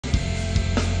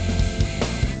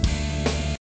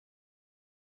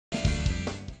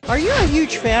Are you a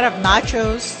huge fan of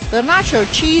nachos? The Nacho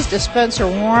Cheese Dispenser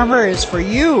Warmer is for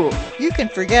you. You can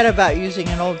forget about using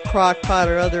an old crock pot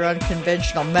or other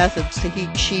unconventional methods to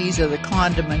heat cheese or the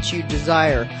condiments you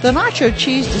desire. The Nacho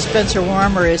Cheese Dispenser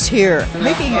Warmer is here,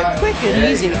 making it quick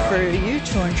and easy for you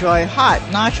to enjoy hot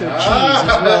nacho cheese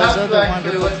as well as other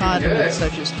wonderful condiments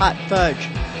such as hot fudge,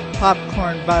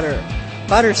 popcorn butter,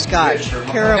 butterscotch,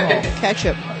 caramel,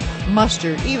 ketchup,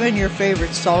 mustard, even your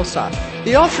favorite salsa.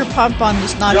 The Ultra Pump on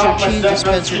this Nacho Cheese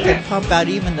Dispenser can pump out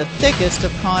even the thickest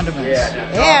of condiments.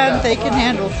 And they can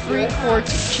handle 3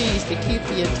 quarts of cheese to keep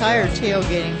the entire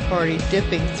tailgating party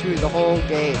dipping through the whole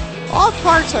game. All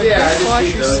parts are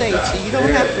dishwasher safe, so you don't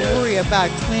have to worry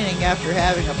about cleaning after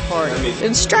having a party.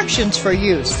 Instructions for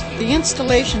use. The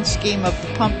installation scheme of the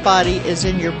pump body is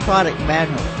in your product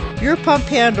manual. Your pump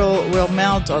handle will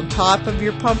mount on top of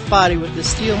your pump body with a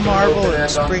steel marble and a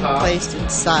spring placed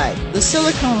inside. The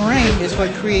silicone ring is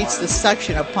what creates the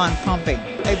suction upon pumping.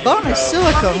 A bonus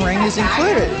silicone ring is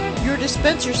included. Your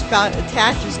dispenser spout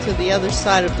attaches to the other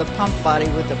side of the pump body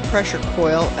with a pressure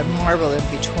coil and marble in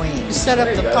between. Set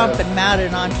up the pump and mount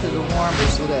it onto the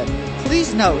warmer's lid.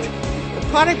 Please note,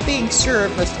 product being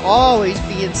served must always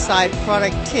be inside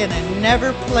product tin and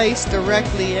never placed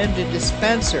directly into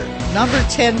dispenser. Number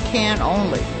 10 can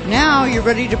only. Now you're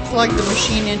ready to plug the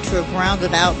machine into a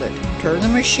grounded outlet. Turn the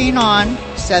machine on,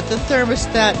 set the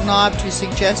thermostat knob to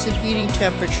suggested heating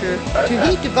temperature. To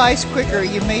heat device quicker,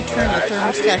 you may turn the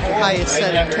thermostat to highest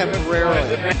setting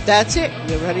temporarily. That's it,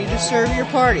 you're ready to serve your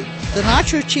party. The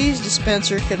Nacho Cheese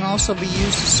Dispenser can also be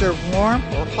used to serve warm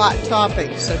or hot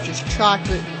toppings such as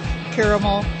chocolate,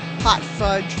 caramel, hot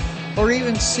fudge, or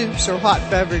even soups or hot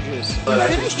beverages. When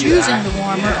finished using the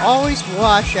warmer, always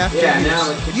wash after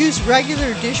use. Use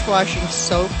regular dishwashing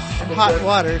soap and hot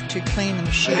water to clean the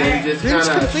machine. Rinse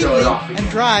completely and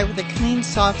dry with a clean,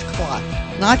 soft cloth.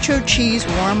 Nacho Cheese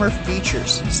Warmer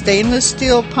features: stainless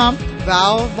steel pump,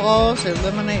 valve balls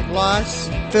eliminate loss,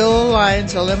 fill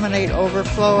lines eliminate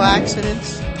overflow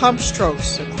accidents, pump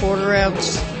strokes 1/4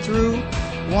 ounce through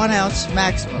 1 ounce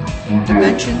maximum.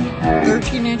 Dimension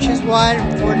 13 inches wide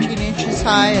and 14 inches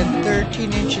high and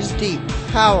 13 inches deep.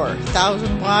 Power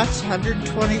 1000 watts,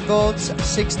 120 volts,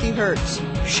 60 hertz.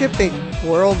 Shipping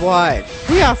worldwide.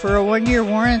 We offer a 1-year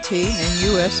warranty in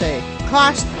USA.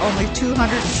 Cost only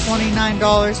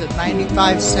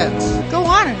 $229.95. Go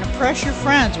on and impress your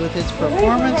friends with its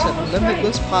performance and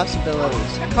limitless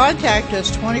possibilities. Contact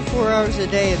us 24 hours a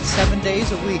day and 7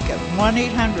 days a week at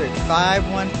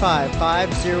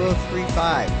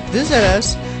 1-800-515-5035. Visit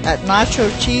us at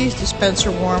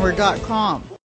nachocheesedispenserwarmer.com.